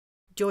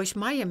Joyce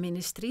Meyer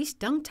Ministries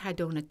dankt haar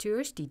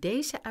donateurs die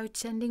deze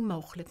uitzending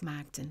mogelijk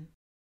maakten.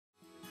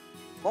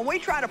 When we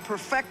try to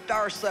perfect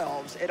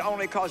ourselves, it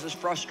only causes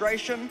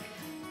frustration,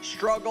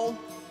 struggle,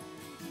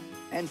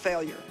 and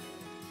failure.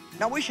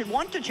 Now, we should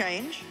want to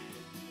change.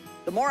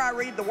 The more I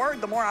read the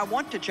Word, the more I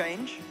want to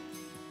change.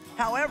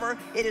 However,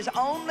 it is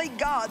only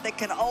God that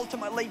can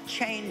ultimately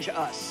change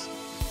us.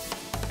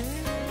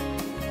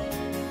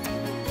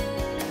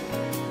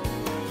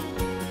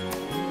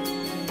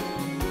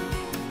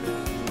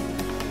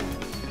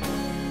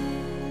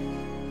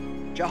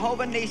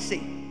 Jehovah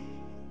Nissi,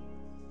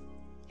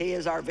 He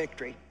is our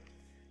victory.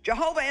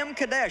 Jehovah M.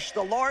 Kadesh,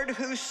 the Lord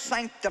who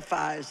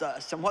sanctifies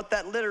us. And what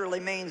that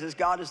literally means is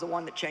God is the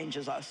one that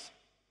changes us.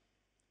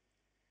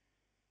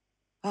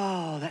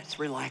 Oh, that's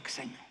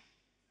relaxing.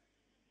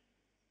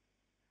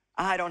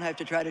 I don't have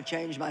to try to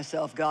change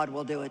myself. God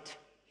will do it.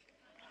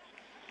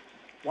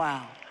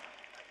 Wow.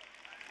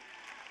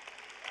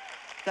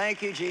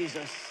 Thank you,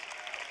 Jesus.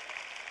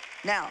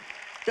 Now,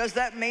 does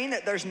that mean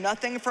that there's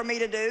nothing for me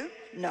to do?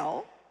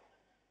 No.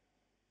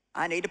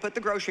 I need to put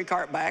the grocery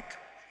cart back.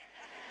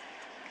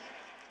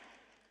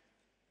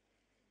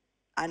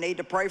 I need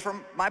to pray for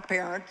my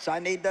parents. I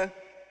need to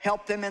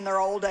help them in their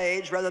old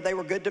age, whether they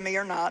were good to me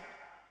or not.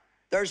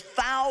 There's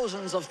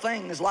thousands of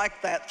things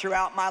like that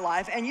throughout my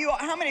life. And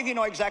how many of you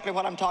know exactly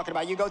what I'm talking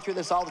about? You go through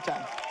this all the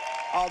time.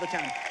 All the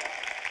time.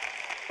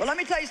 Well, let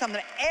me tell you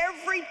something.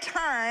 Every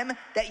time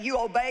that you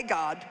obey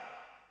God,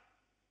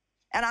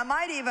 and I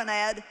might even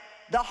add,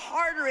 the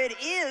harder it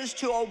is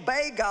to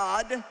obey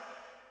God,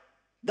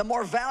 the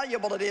more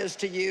valuable it is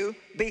to you,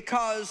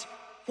 because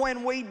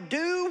when we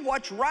do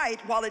what's right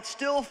while it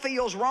still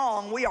feels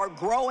wrong, we are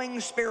growing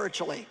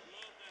spiritually.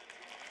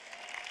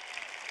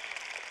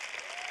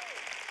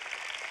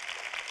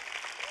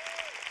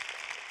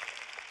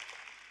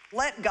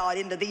 Let God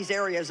into these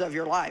areas of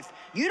your life.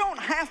 You don't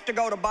have to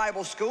go to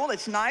Bible school.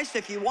 It's nice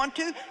if you want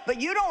to,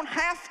 but you don't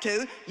have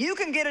to. You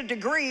can get a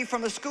degree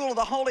from the School of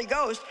the Holy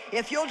Ghost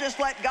if you'll just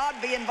let God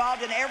be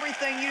involved in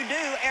everything you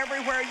do,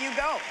 everywhere you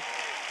go.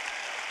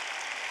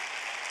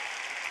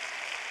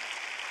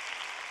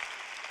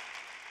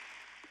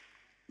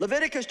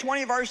 Leviticus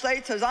 20 verse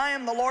 8 says, I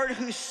am the Lord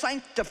who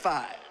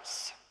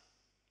sanctifies.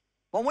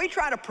 When we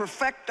try to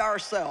perfect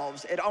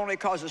ourselves, it only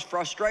causes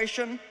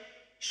frustration,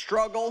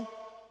 struggle,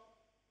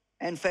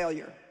 and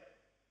failure.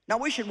 Now,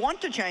 we should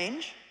want to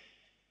change.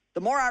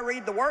 The more I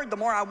read the Word, the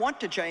more I want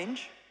to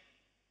change.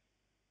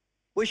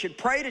 We should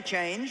pray to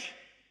change.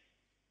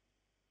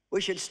 We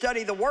should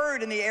study the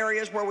Word in the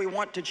areas where we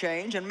want to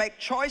change and make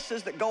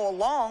choices that go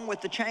along with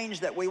the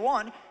change that we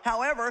want.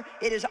 However,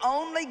 it is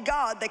only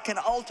God that can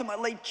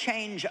ultimately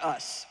change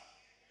us.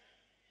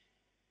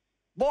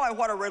 Boy,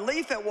 what a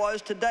relief it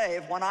was to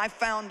Dave when I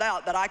found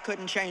out that I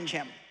couldn't change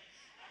him.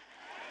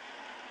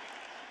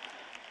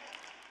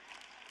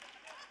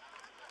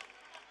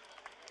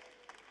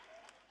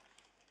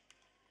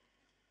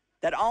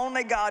 That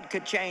only God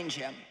could change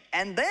him.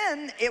 And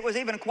then it was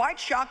even quite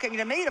shocking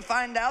to me to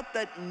find out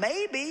that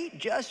maybe,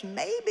 just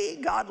maybe,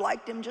 God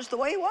liked him just the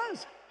way he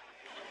was.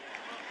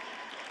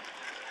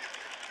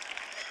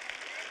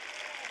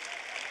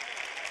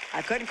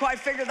 I couldn't quite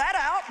figure that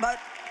out, but...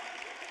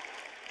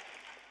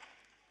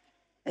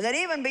 And then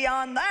even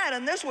beyond that,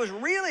 and this was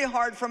really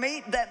hard for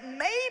me, that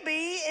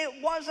maybe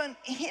it wasn't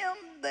him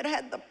that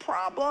had the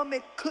problem,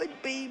 it could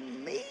be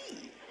me.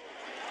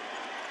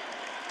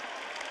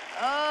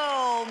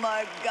 Oh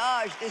my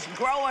gosh, this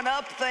growing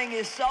up thing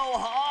is so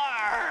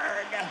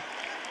hard.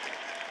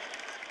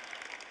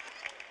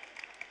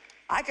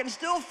 I can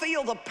still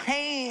feel the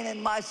pain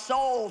in my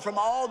soul from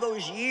all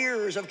those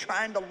years of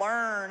trying to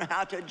learn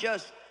how to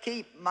just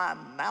keep my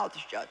mouth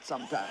shut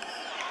sometimes.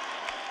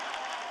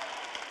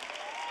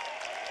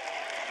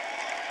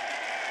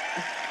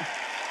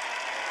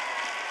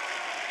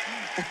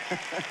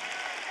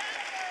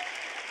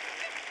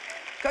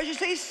 Because you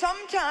see,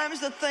 sometimes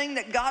the thing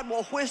that God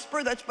will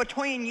whisper that's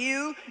between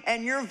you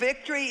and your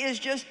victory is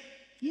just,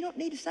 you don't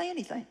need to say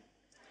anything.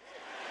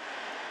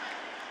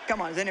 Come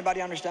on, does anybody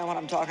understand what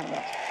I'm talking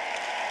about?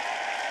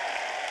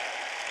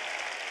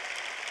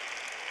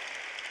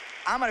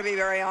 I'm going to be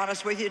very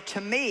honest with you.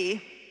 To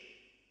me,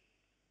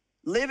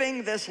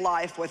 living this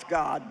life with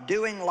God,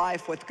 doing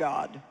life with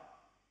God,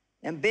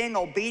 and being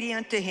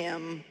obedient to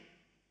Him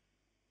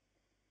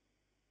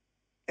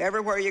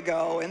everywhere you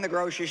go, in the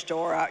grocery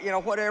store,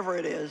 out, whatever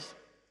it is.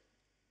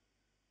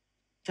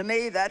 To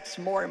me, that's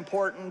more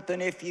important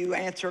than if you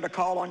answered a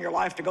call on your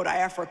life to go to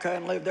Africa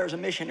and live there as a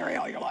missionary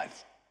all your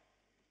life.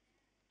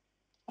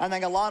 I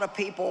think a lot of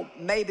people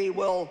maybe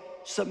will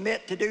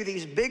submit to do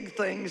these big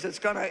things that's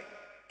going to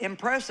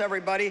impress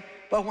everybody,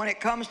 but when it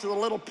comes to the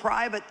little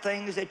private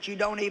things that you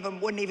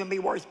wouldn't even be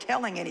worth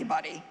telling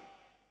anybody,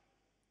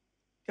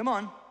 come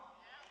on.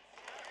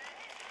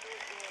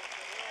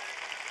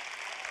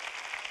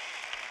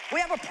 We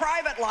have a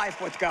private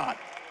life with God.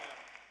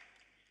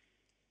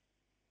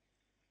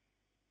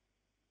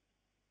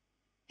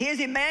 He is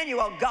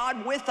Emmanuel,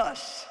 God with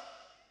us.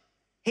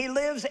 He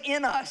lives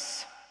in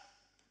us.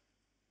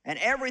 And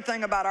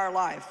everything about our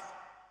life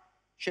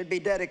should be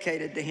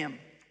dedicated to him.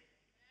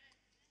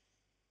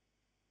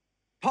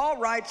 Paul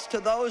writes to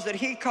those that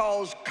he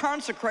calls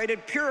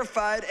consecrated,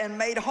 purified, and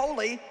made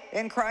holy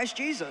in Christ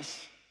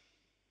Jesus.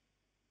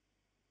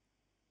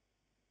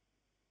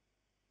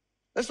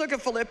 Let's look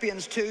at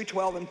Philippians 2,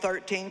 12 and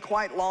 13,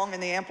 quite long in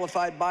the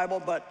Amplified Bible,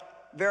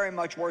 but very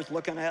much worth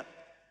looking at.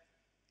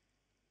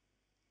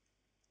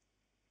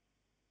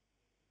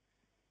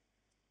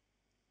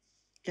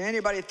 Can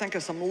anybody think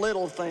of some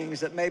little things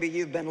that maybe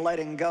you've been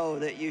letting go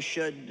that you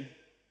should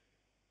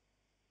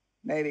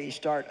maybe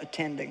start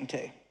attending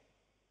to?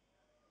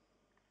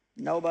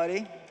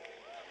 Nobody?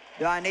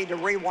 Do I need to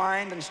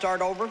rewind and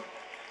start over?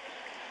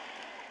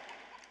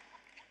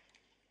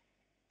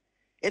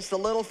 It's the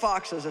little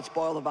foxes that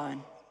spoil the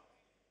vine.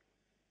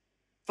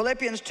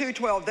 Philippians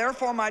 2:12,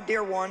 therefore, my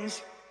dear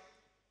ones,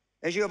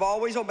 as you have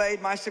always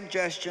obeyed my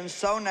suggestions,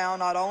 so now,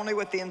 not only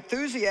with the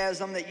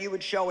enthusiasm that you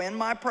would show in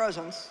my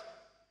presence,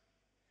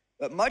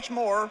 but much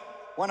more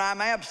when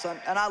I'm absent.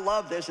 And I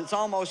love this. It's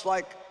almost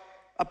like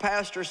a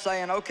pastor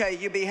saying, okay,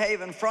 you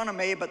behave in front of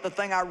me, but the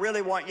thing I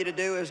really want you to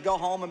do is go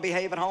home and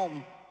behave at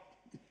home.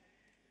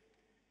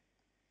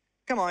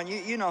 Come on,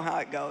 you know how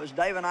it goes.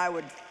 Dave and I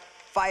would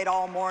fight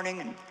all morning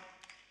and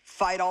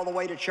fight all the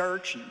way to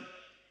church and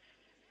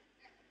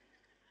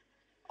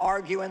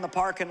argue in the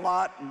parking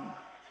lot and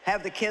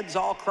have the kids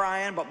all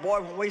crying. But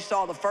boy, when we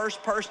saw the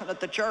first person at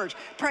the church,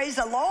 praise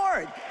the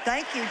Lord,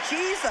 thank you,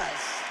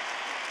 Jesus.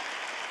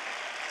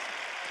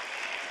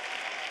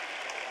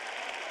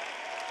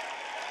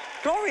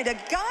 Glory to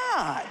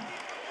God.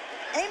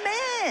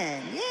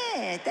 Amen.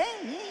 Yeah,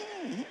 thank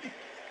you.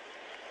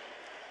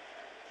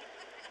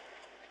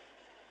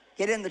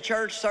 Get in the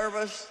church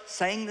service,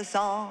 sing the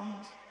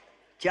songs,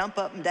 jump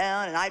up and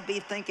down, and I'd be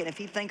thinking, if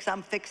he thinks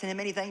I'm fixing him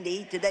anything to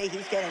eat today,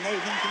 he's getting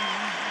anything to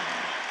eat.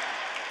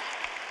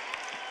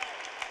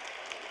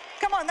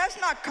 Come on, that's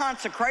not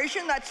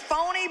consecration. That's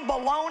phony,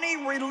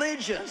 baloney,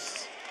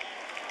 religious.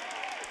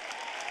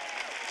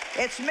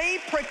 It's me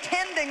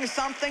pretending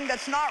something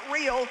that's not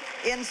real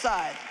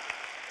inside.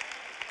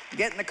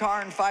 Get in the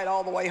car and fight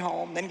all the way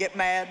home, then get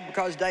mad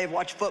because Dave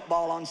watched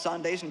football on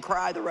Sundays and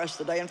cry the rest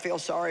of the day and feel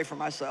sorry for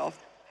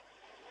myself.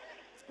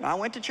 I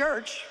went to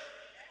church.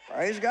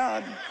 Praise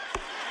God.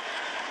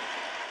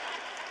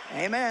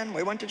 Amen.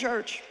 We went to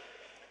church.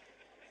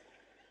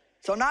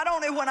 So not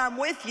only when I'm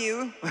with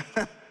you,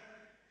 but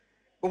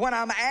when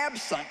I'm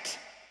absent.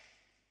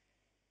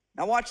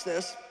 Now watch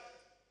this.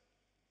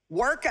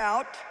 Work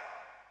out.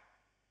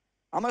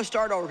 I'm going to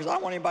start over because I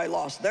don't want anybody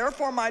lost.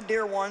 Therefore, my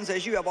dear ones,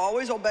 as you have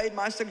always obeyed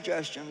my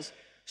suggestions,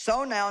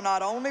 so now,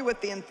 not only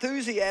with the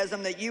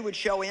enthusiasm that you would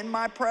show in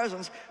my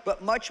presence,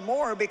 but much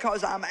more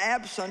because I'm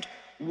absent,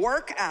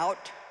 work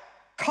out,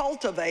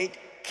 cultivate,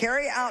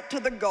 carry out to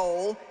the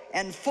goal,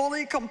 and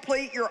fully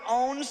complete your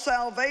own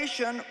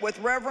salvation with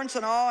reverence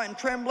and awe and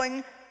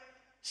trembling,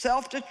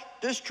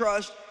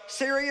 self-distrust,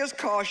 serious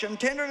caution,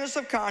 tenderness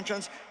of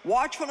conscience,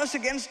 watchfulness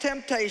against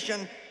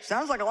temptation.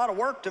 Sounds like a lot of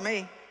work to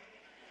me.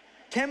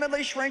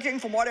 Timidly shrinking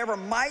from whatever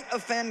might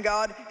offend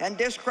God and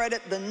discredit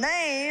the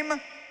name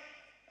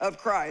of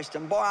Christ.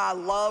 And boy, I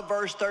love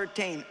verse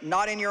 13,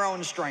 not in your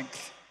own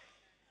strength.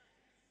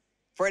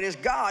 For it is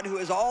God who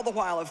is all the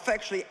while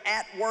effectually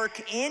at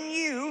work in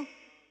you,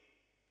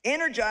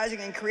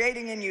 energizing and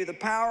creating in you the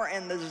power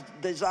and the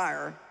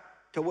desire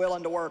to will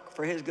and to work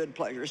for his good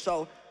pleasure.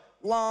 So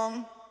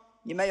long,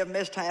 you may have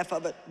missed half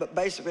of it, but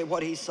basically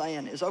what he's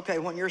saying is, okay,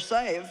 when you're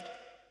saved,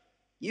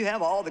 you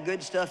have all the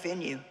good stuff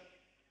in you.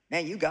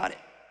 Man, you got it.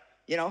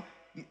 You know,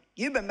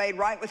 you've been made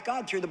right with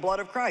God through the blood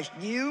of Christ.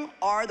 You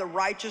are the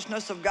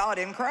righteousness of God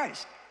in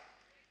Christ.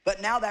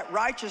 But now that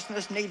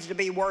righteousness needs to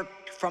be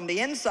worked from the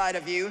inside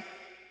of you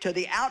to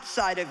the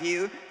outside of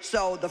you.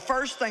 So the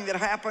first thing that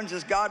happens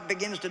is God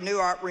begins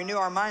to renew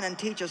our mind and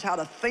teach us how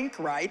to think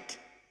right.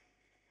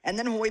 And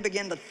then when we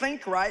begin to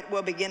think right,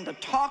 we'll begin to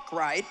talk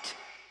right.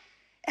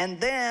 And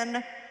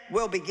then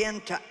we'll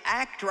begin to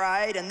act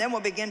right, and then we'll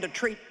begin to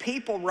treat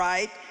people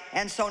right.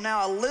 And so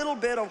now a little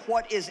bit of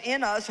what is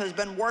in us has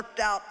been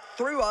worked out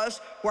through us,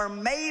 where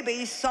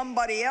maybe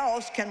somebody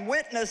else can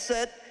witness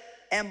it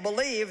and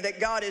believe that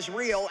God is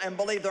real and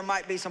believe there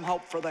might be some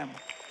hope for them.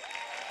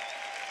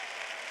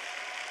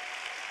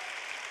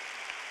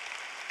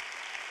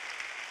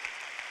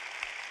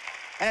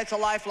 And it's a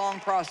lifelong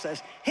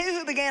process. He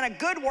who began a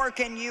good work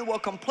in you will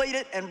complete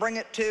it and bring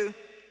it to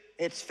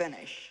its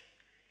finish.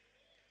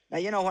 Now,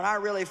 you know, when I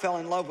really fell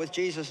in love with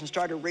Jesus and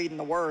started reading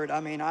the Word,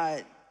 I mean,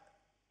 I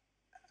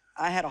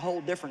had a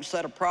whole different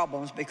set of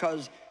problems,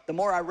 because the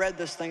more I read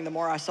this thing, the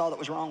more I saw that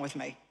was wrong with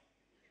me.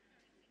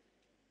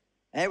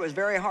 And it was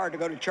very hard to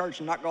go to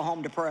church and not go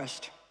home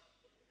depressed,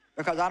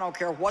 because I don't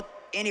care what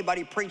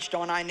anybody preached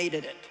on, I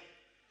needed it.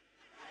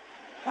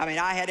 I mean,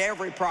 I had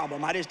every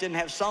problem. I just didn't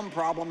have some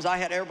problems. I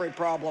had every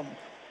problem.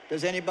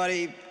 Does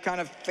anybody kind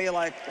of feel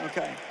like,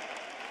 okay?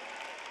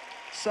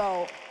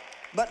 So,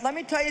 but let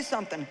me tell you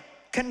something.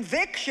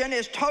 Conviction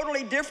is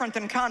totally different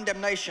than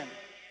condemnation.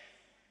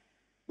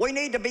 We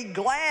need to be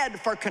glad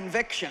for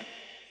conviction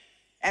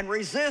and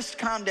resist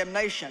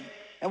condemnation.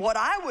 And what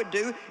I would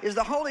do is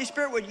the Holy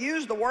Spirit would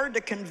use the word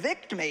to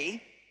convict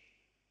me,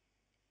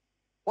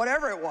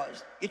 whatever it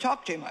was. You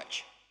talk too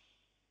much.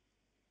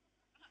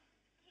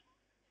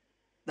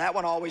 That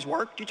one always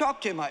worked. You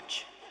talk too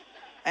much.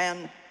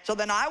 And so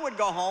then I would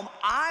go home,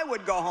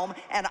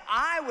 and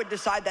I would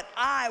decide that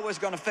I was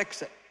going to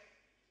fix it.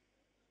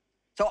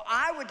 So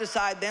I would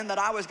decide then that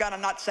I was going to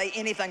not say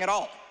anything at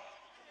all.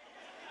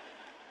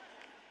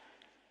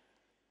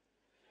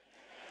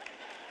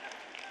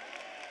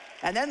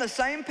 And then the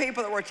same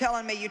people that were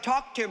telling me, you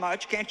talk too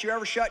much, can't you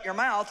ever shut your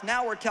mouth,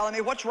 now were telling me,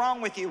 what's wrong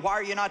with you? Why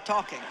are you not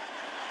talking?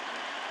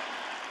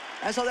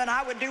 And so then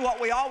I would do what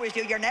we always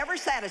do. You're never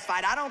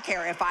satisfied. I don't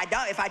care. If I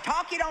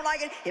talk, you don't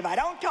like it. If I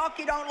don't talk,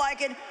 you don't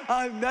like it.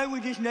 That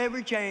would just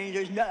never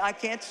change. I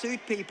can't suit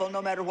people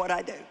no matter what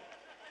I do.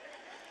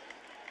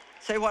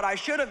 Say what I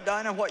should have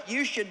done and what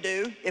you should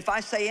do. If I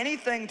say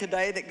anything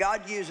today that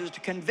God uses to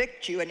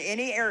convict you in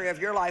any area of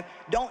your life,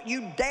 don't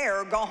you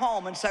dare go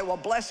home and say, well,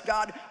 bless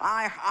God,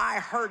 I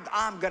heard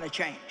I'm going to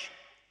change.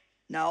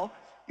 No,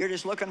 you're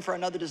just looking for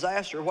another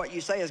disaster. What you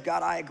say is,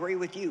 God, I agree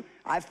with you.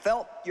 I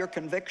felt your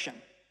conviction,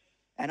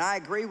 and I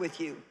agree with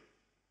you.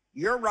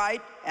 You're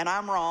right, and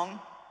I'm wrong,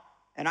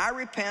 and I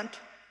repent.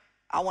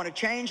 I want to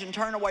change and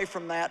turn away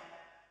from that.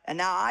 And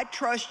now I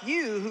trust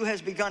you, who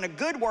has begun a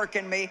good work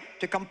in me,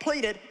 to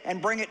complete it and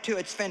bring it to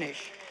its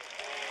finish.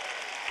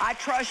 I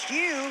trust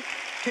you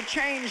to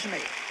change me.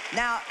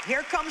 Now,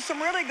 here comes some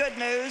really good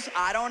news.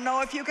 I don't know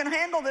if you can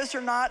handle this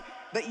or not,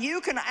 but you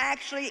can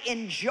actually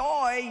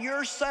enjoy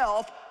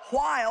yourself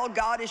while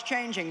God is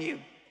changing you.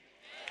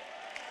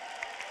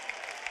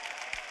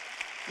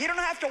 You don't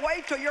have to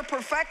wait till you're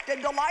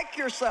perfected to like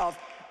yourself.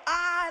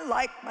 I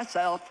like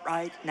myself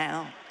right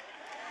now.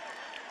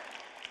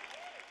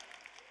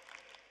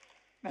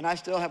 And I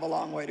still have a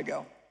long way to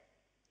go.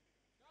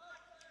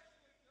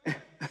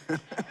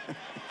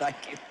 Thank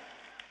you.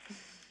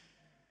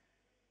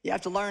 You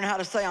have to learn how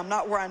to say, I'm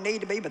not where I need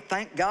to be, but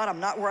thank God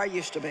I'm not where I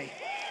used to be.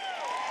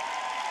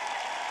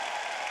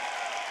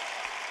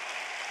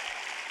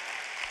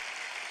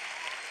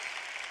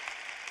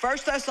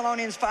 First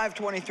Thessalonians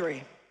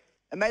 5:23.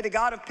 And may the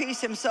God of peace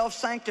himself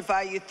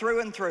sanctify you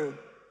through and through.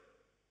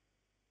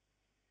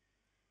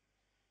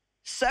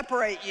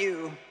 Separate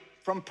you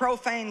from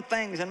profane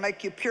things and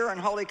make you pure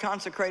and wholly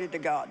consecrated to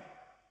God.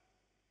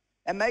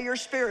 And may your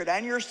spirit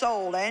and your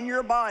soul and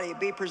your body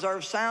be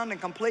preserved sound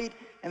and complete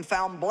and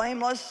found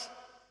blameless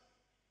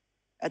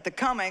at the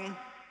coming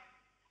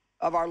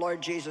of our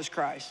Lord Jesus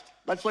Christ.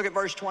 Let's look at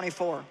verse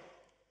 24.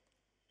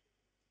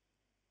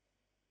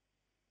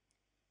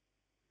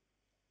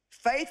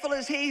 Faithful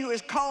is he who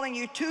is calling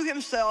you to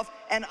himself,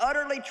 and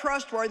utterly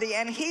trustworthy,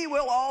 and he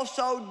will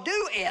also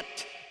do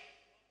it.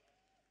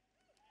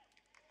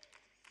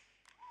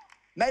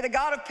 May the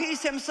God of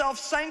peace himself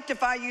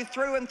sanctify you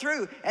through and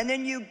through. And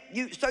then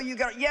so you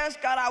go, yes,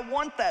 God, I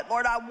want that.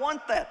 Lord, I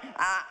want that.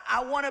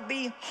 I want to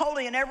be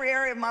holy in every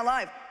area of my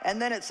life.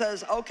 And then it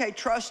says, okay,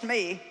 trust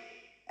me,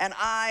 and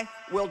I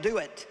will do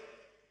it.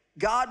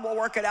 God will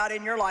work it out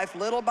in your life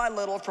little by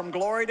little, from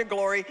glory to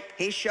glory.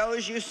 He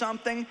shows you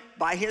something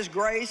by his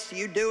grace.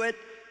 You do it.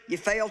 You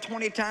fail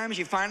 20 times.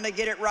 You finally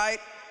get it right.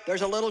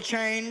 There's a little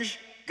change.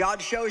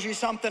 God shows you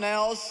something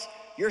else.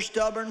 You're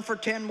stubborn for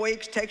 10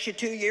 weeks, takes you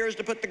 2 years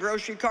to put the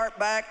grocery cart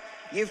back.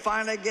 You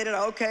finally get it.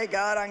 Okay,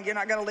 God, you're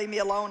not going to leave me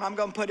alone. I'm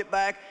going to put it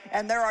back.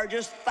 And there are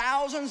just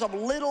thousands of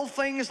little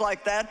things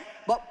like that.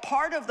 But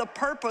part of the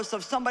purpose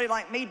of somebody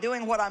like me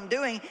doing what I'm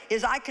doing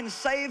is I can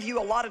save you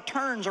a lot of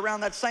turns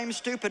around that same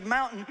stupid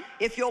mountain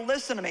if you'll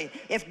listen to me.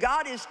 If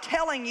God is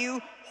telling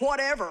you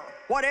whatever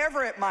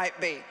it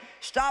might be,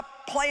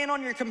 stop playing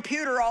on your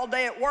computer all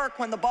day at work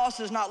when the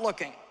boss is not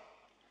looking.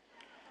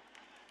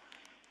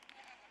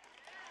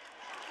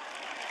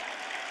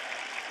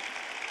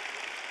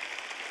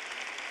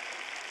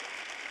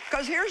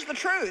 Because here's the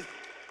truth,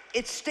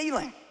 it's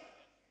stealing.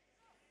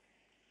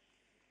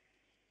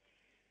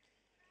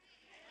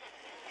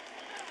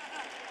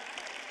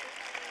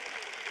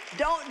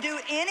 Don't do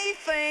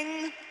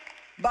anything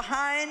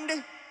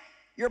behind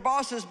your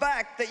boss's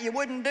back that you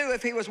wouldn't do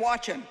if he was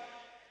watching.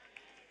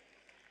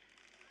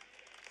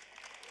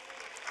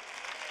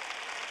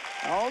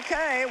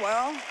 Okay,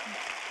 well,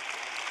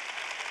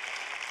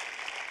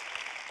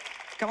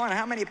 come on,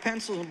 how many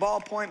pencils and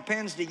ballpoint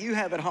pens do you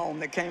have at home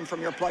that came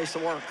from your place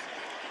of work?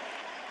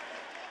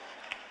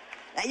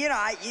 You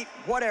know,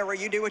 whatever,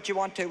 you do what you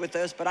want to with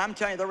this, but I'm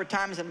telling you, there were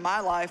times in my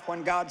life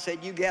when God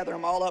said, you gather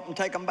them all up and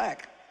take them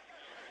back.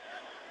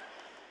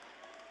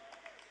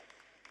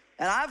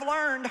 And I've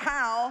learned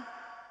how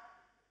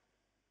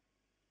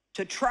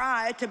to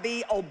try to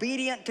be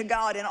obedient to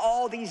God in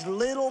all these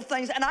little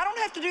things. And I don't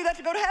have to do that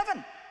to go to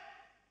heaven.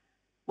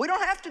 We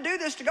don't have to do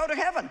this to go to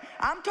heaven.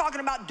 I'm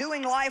talking about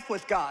doing life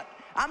with God.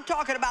 I'm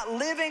talking about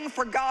living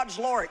for God's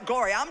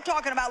glory. I'm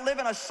talking about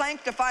living a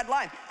sanctified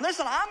life.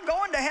 Listen, I'm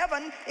going to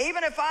heaven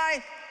even if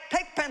I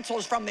take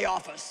pencils from the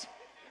office.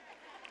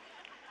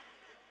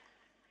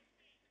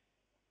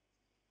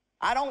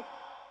 I don't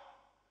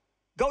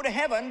go to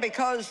heaven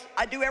because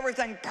I do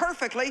everything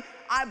perfectly.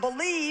 I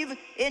believe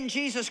in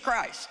Jesus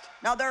Christ.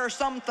 Now, there are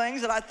some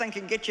things that I think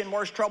can get you in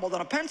worse trouble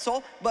than a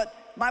pencil, but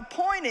my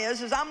point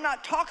is I'm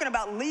not talking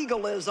about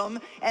legalism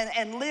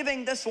and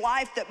living this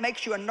life that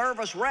makes you a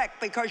nervous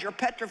wreck because you're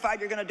petrified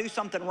you're going to do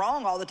something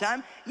wrong all the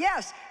time.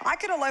 Yes, I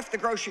could have left the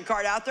grocery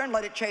cart out there and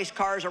let it chase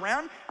cars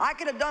around. I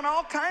could have done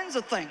all kinds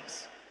of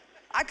things.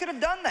 I could have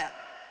done that.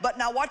 But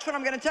now watch what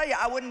I'm going to tell you.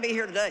 I wouldn't be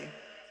here today.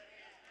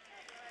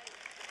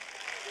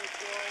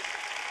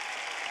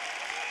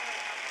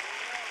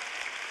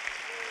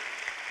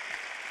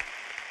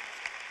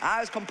 I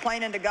was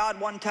complaining to God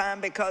one time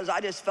because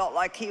I just felt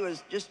like he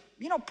was just,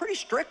 pretty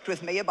strict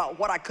with me about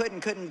what I could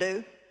and couldn't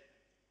do,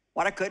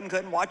 what I could and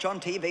couldn't watch on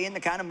TV and the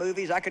kind of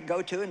movies I could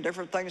go to and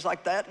different things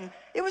like that. And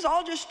it was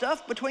all just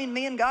stuff between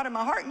me and God in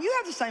my heart. And you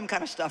have the same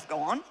kind of stuff go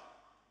on.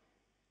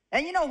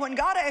 And when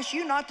God asks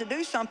you not to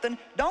do something,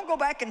 don't go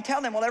back and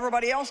tell him, well,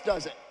 everybody else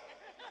does it.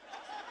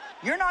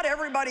 You're not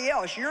everybody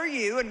else. You're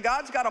you, and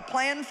God's got a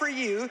plan for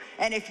you.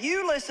 And if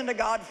you listen to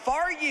God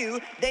for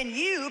you, then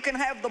you can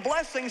have the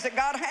blessings that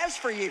God has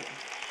for you.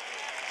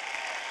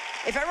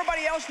 If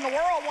everybody else in the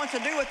world wants to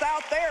do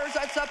without theirs,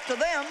 that's up to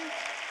them.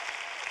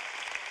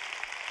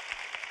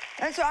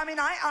 And so,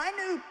 I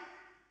knew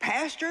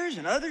pastors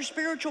and other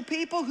spiritual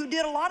people who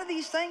did a lot of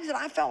these things that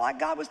I felt like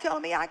God was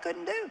telling me I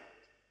couldn't do.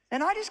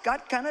 And I just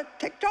got kind of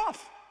ticked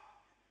off.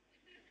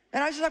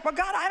 And I was just like, well,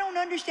 God, I don't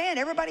understand.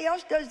 Everybody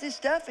else does this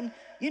stuff, and,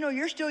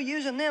 you're still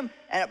using them.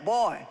 And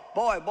boy,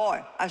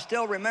 I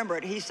still remember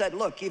it. He said,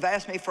 look, you've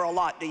asked me for a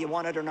lot. Do you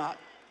want it or not?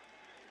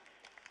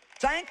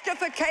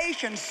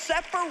 Sanctification,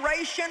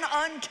 separation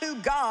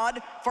unto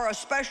God for a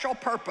special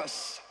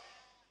purpose.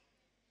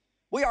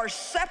 We are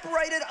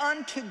separated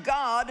unto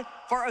God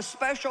for a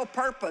special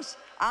purpose.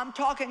 I'm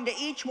talking to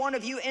each one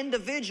of you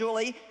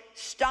individually.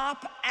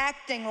 Stop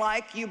acting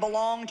like you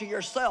belong to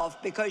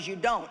yourself, because you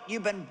don't.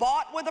 You've been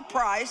bought with a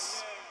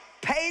price,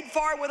 paid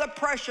for with a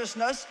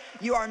preciousness.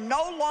 You are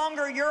no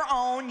longer your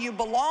own. You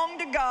belong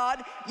to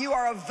God. You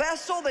are a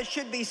vessel that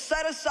should be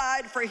set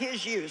aside for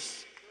his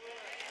use.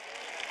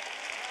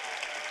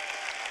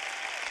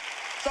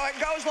 So it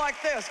goes like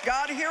this.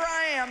 God, here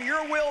I am.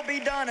 Your will be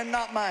done and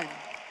not mine.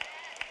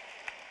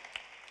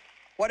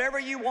 Whatever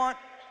you want,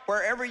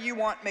 wherever you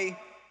want me,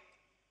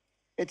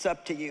 it's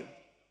up to you.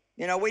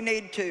 We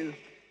need to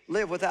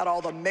live without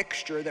all the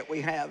mixture that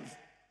we have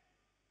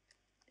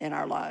in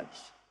our lives.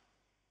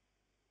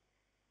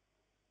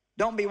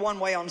 Don't be one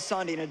way on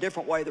Sunday and a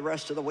different way the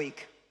rest of the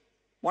week.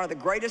 One of the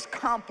greatest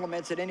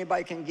compliments that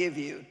anybody can give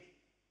you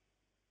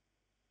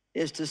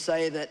is to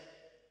say that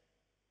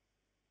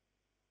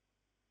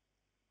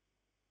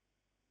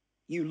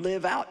you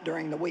live out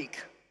during the week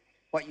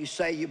what you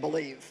say you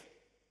believe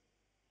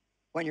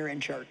when you're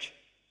in church.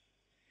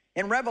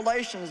 In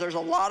Revelations, there's a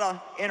lot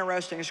of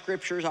interesting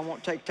scriptures. I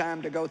won't take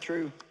time to go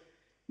through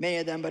many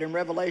of them, but in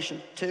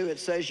Revelation 2, it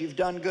says you've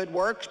done good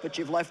works, but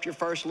you've left your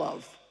first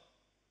love.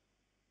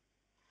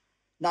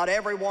 Not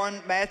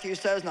everyone, Matthew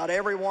says, not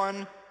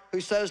everyone who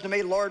says to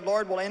me, Lord,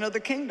 Lord, will enter the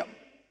kingdom,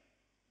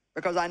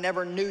 because I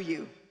never knew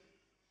you.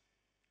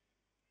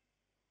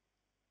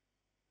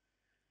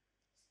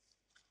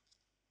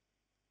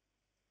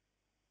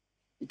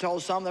 He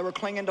told some they were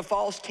clinging to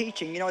false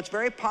teaching. It's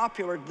very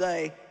popular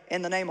today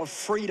in the name of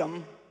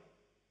freedom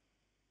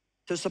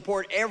to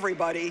support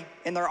everybody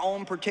in their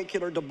own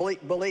particular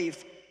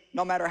belief,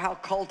 no matter how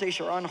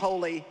cultish or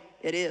unholy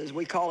it is.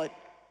 We call it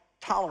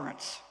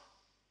tolerance.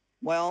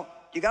 Well,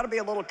 you got to be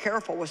a little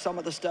careful with some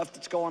of the stuff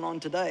that's going on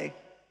today.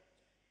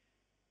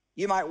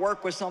 You might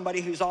work with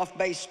somebody who's off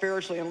base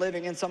spiritually and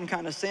living in some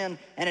kind of sin,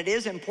 and it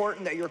is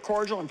important that you're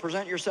cordial and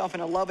present yourself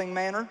in a loving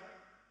manner.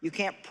 You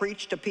can't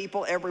preach to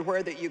people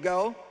everywhere that you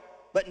go,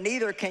 but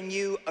neither can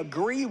you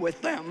agree with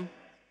them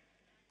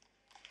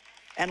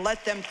and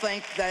let them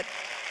think that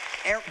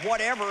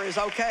whatever is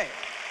okay,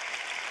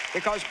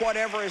 because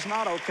whatever is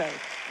not okay.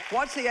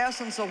 What's the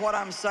essence of what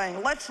I'm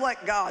saying? Let's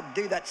let God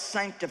do that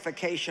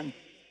sanctification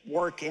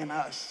work in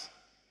us,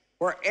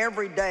 where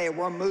every day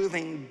we're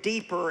moving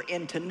deeper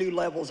into new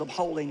levels of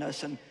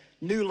holiness and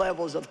new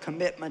levels of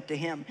commitment to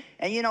him.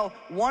 And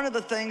one of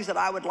the things that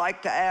I would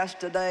like to ask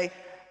today,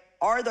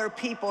 are there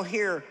people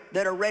here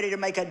that are ready to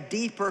make a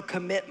deeper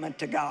commitment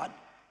to God?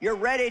 You're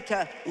ready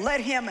to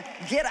let him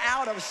get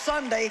out of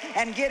Sunday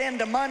and get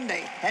into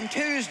Monday and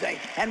Tuesday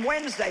and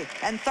Wednesday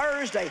and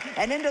Thursday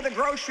and into the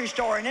grocery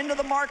store and into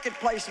the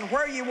marketplace and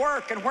where you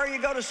work and where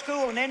you go to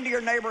school and into your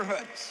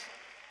neighborhoods.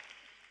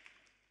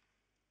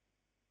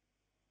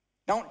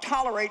 Don't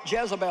tolerate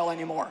Jezebel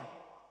anymore.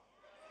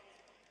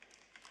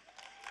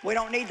 We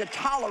don't need to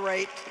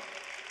tolerate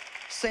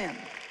sin.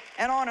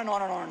 And on and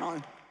on and on and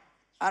on.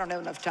 I don't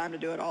have enough time to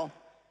do it all.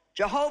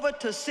 Jehovah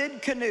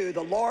Nissi,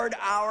 the Lord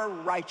our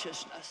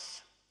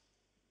righteousness.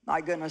 My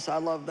goodness, I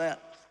love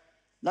that.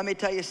 Let me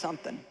tell you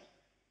something.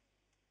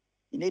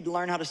 You need to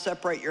learn how to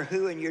separate your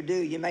who and your do.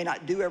 You may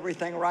not do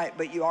everything right,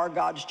 but you are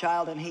God's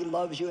child, and he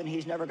loves you, and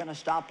he's never going to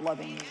stop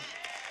loving you.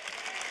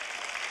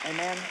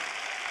 Amen.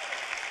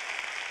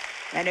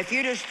 And if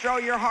you just throw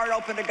your heart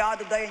open to God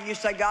today and you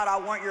say, God, I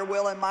want your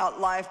will in my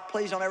life.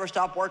 Please don't ever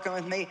stop working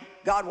with me.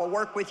 God will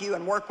work with you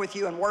and work with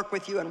you and work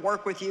with you and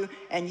work with you.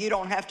 And you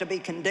don't have to be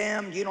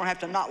condemned. You don't have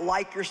to not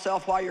like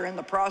yourself while you're in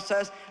the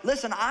process.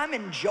 Listen, I'm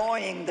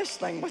enjoying this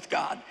thing with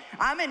God.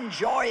 I'm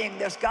enjoying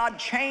this. God,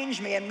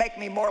 change me and make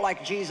me more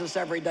like Jesus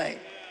every day.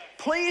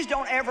 Please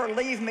don't ever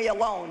leave me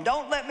alone.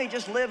 Don't let me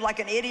just live like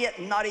an idiot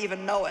and not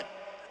even know it.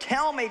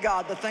 Tell me,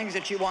 God, the things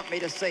that you want me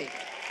to see.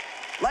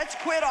 Let's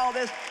quit all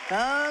this,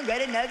 oh, got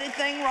another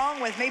thing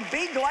wrong with me.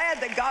 Be glad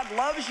that God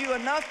loves you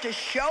enough to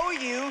show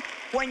you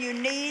when you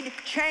need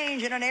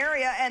change in an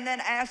area and then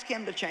ask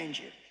him to change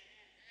you.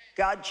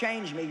 God,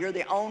 change me. You're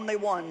the only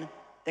one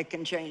that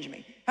can change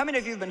me. How many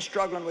of you have been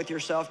struggling with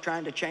yourself,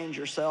 trying to change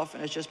yourself,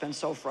 and it's just been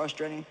so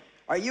frustrating?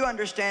 Are you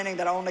understanding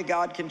that only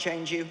God can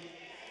change you?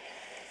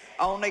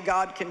 Only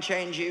God can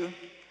change you.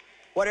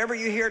 Whatever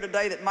you hear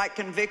today that might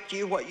convict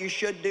you, what you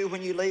should do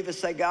when you leave is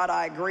say, God,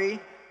 I agree.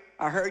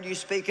 I heard you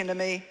speaking to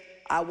me.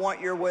 I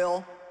want your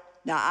will.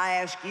 Now I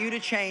ask you to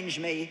change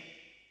me,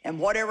 and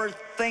whatever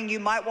thing you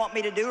might want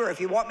me to do, or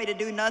if you want me to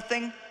do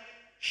nothing,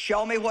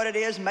 show me what it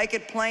is, make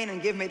it plain,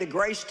 and give me the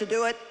grace to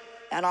do it,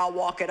 and I'll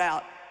walk it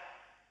out.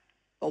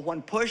 But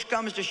when push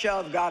comes to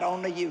shove, God,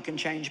 only you can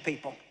change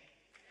people.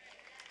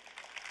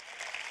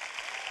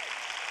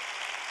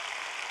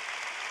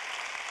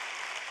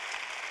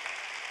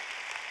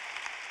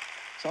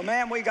 So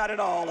man, we got it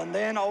all. And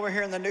then over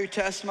here in the New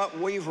Testament,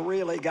 we've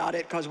really got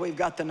it because we've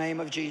got the name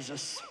of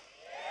Jesus.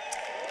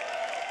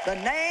 The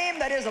name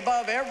that is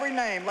above every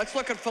name. Let's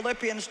look at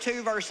Philippians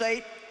 2, verse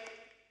 8.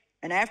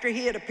 And after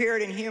he had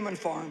appeared in human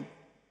form,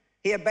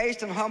 he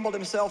abased and humbled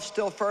himself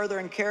still further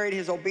and carried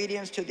his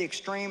obedience to the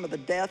extreme of the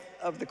death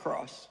of the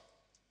cross.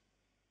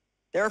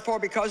 Therefore,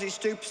 because he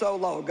stooped so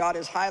low, God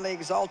has highly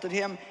exalted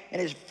him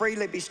and has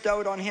freely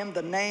bestowed on him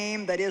the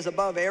name that is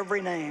above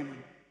every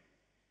name,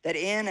 that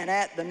in and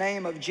at the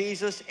name of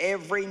Jesus,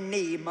 every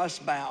knee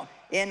must bow,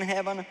 in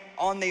heaven,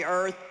 on the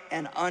earth,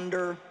 and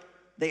under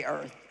the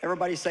earth.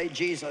 Everybody say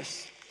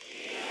Jesus.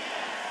 Jesus.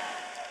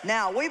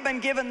 Now, we've been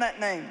given that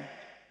name.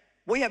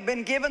 We have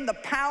been given the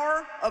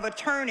power of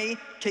attorney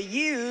to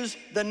use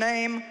the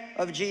name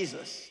of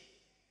Jesus.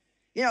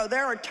 You know,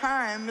 there are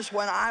times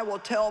when I will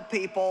tell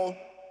people,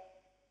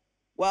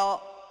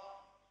 well,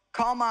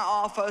 call my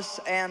office,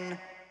 and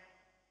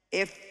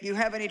if you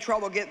have any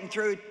trouble getting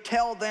through,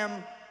 tell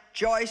them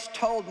Joyce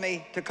told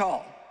me to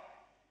call.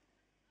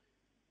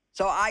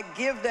 So I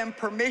give them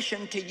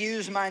permission to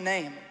use my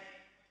name.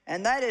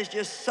 And that is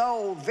just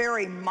so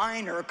very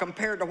minor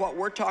compared to what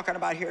we're talking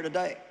about here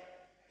today.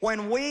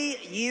 When we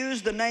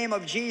use the name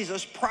of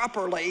Jesus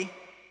properly,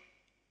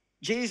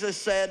 Jesus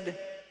said,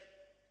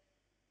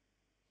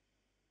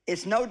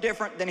 it's no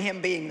different than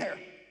him being there.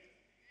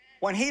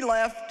 When he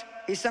left,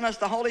 he sent us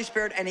the Holy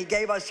Spirit and he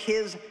gave us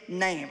his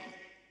name.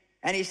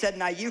 And he said,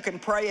 now you can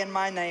pray in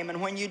my name,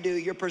 and when you do,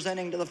 you're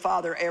presenting to the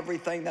Father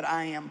everything that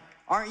I am.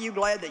 Aren't you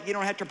glad that you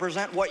don't have to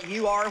present what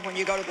you are when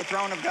you go to the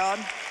throne of God?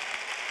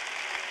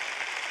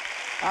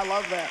 I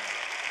love that.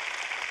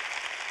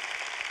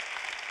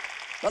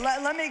 But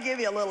let me give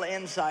you a little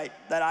insight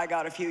that I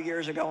got a few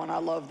years ago, and I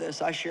love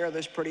this. I share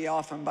this pretty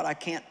often, but I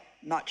can't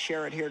not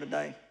share it here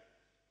today.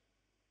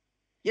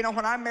 You know,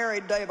 when I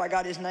married Dave, I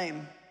got his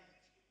name.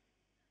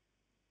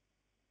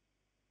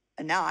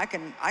 And now I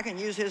can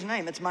use his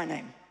name. It's my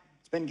name.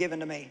 It's been given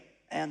to me.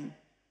 And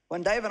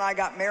when Dave and I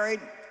got married,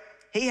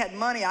 he had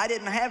money. I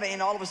didn't have any,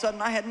 and all of a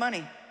sudden I had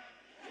money.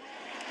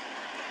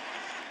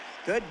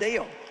 Good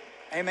deal.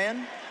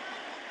 Amen.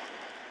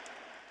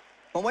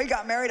 When we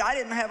got married, I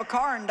didn't have a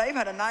car, and Dave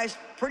had a nice,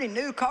 pretty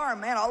new car,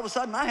 and man, all of a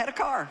sudden I had a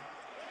car.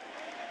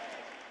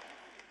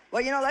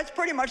 Well, you know, that's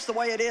pretty much the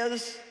way it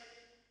is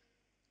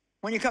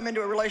when you come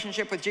into a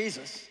relationship with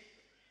Jesus.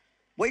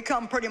 We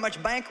come pretty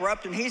much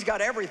bankrupt, and he's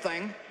got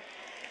everything.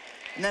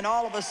 And then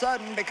all of a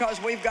sudden, because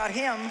we've got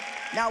him,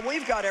 now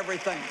we've got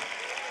everything.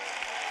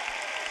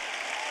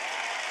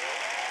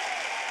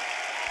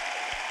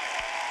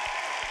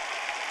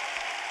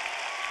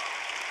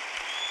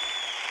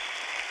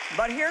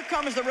 But here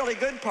comes the really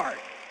good part.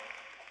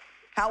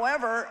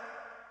 However,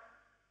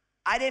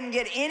 I didn't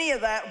get any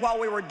of that while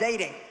we were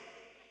dating.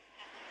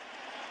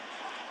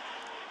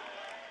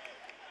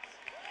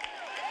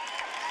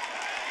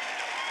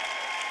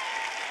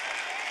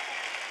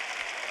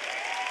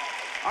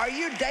 Are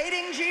you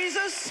dating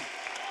Jesus?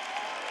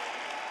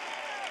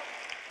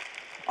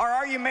 Or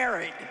are you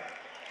married?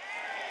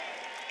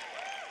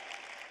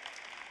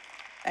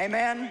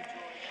 Amen?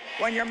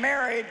 When you're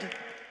married,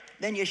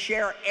 then you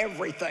share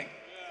everything.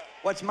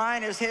 What's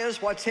mine is his,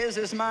 what's his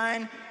is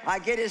mine. I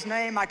get his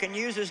name, I can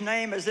use his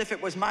name as if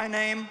it was my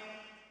name.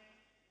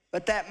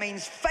 But that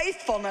means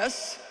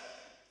faithfulness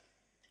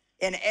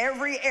in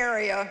every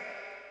area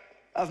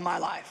of my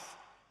life.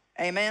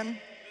 Amen?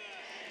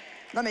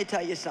 Let me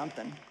tell you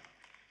something.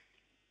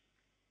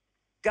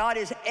 God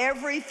is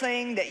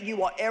everything that you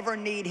will ever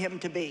need him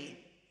to be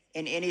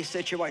in any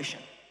situation.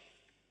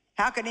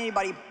 How can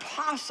anybody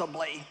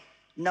possibly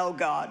know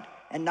God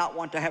and not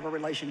want to have a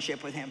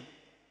relationship with him?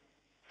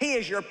 He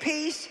is your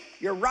peace,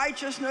 your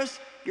righteousness,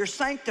 your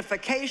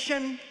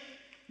sanctification,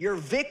 your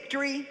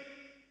victory.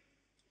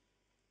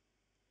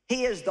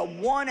 He is the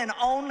one and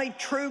only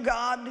true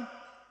God.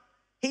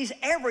 He's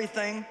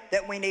everything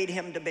that we need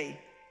him to be.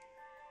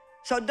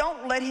 So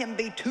don't let him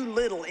be too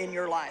little in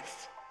your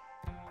life.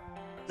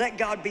 Let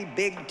God be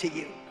big to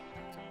you.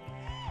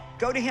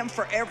 Go to him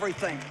for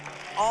everything,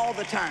 all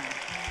the time.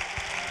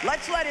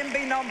 Let's let him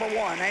be number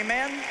one,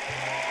 amen?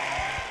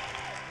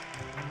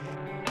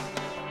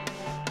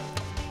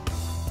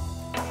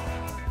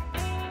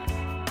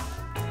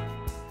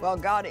 Well,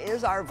 God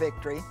is our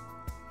victory,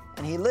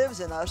 and he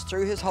lives in us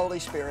through his Holy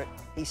Spirit.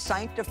 He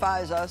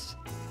sanctifies us,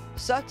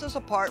 sets us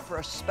apart for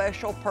a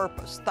special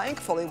purpose.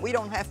 Thankfully, we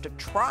don't have to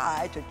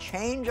try to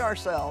change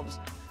ourselves.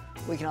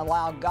 We can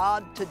allow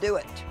God to do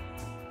it.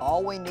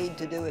 All we need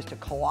to do is to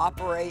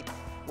cooperate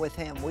with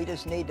him. We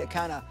just need to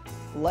kind of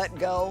let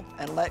go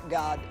and let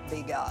God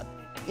be God.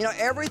 You know,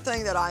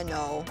 everything that I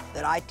know,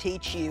 that I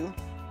teach you,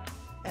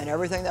 and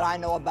everything that I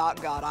know about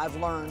God, I've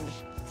learned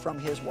from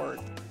his word.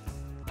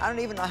 I don't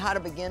even know how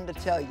to begin to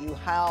tell you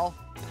how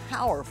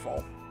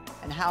powerful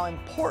and how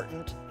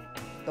important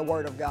the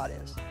Word of God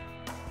is.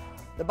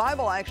 The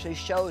Bible actually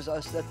shows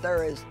us that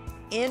there is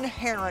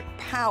inherent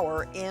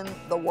power in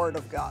the Word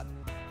of God.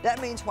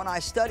 That means when I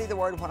study the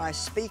Word, when I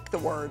speak the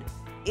Word,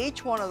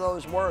 each one of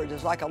those words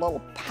is like a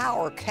little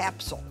power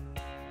capsule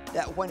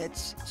that when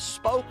it's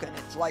spoken,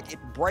 it's like it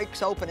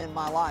breaks open in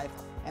my life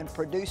and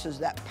produces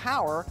that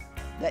power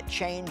that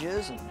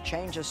changes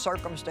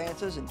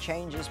circumstances and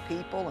changes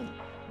people and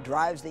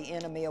drives the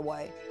enemy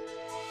away.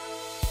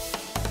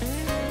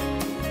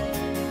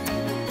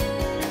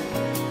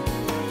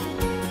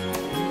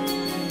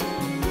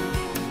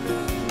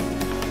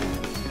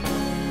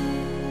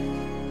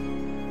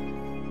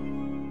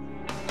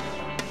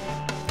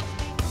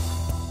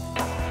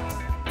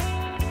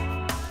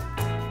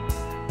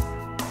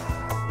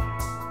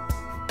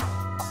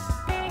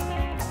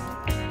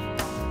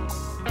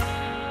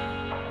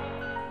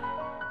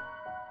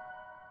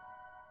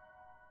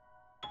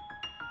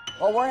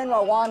 Well, we're in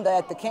Rwanda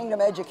at the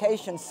Kingdom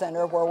Education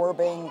Center where we're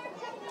being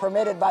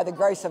permitted by the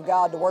grace of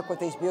God to work with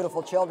these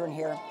beautiful children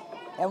here.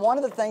 And one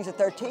of the things that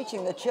they're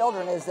teaching the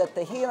children is that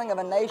the healing of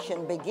a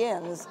nation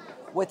begins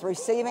with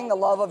receiving the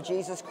love of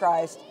Jesus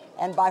Christ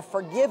and by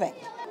forgiving.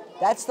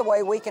 That's the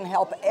way we can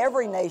help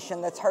every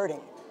nation that's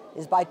hurting,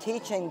 is by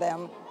teaching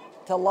them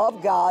to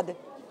love God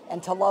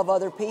and to love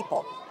other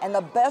people. And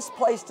the best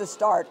place to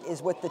start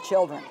is with the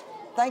children.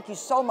 Thank you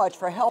so much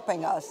for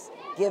helping us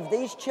give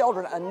these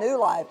children a new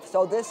life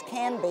so this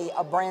can be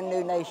a brand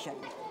new nation.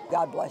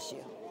 God bless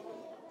you.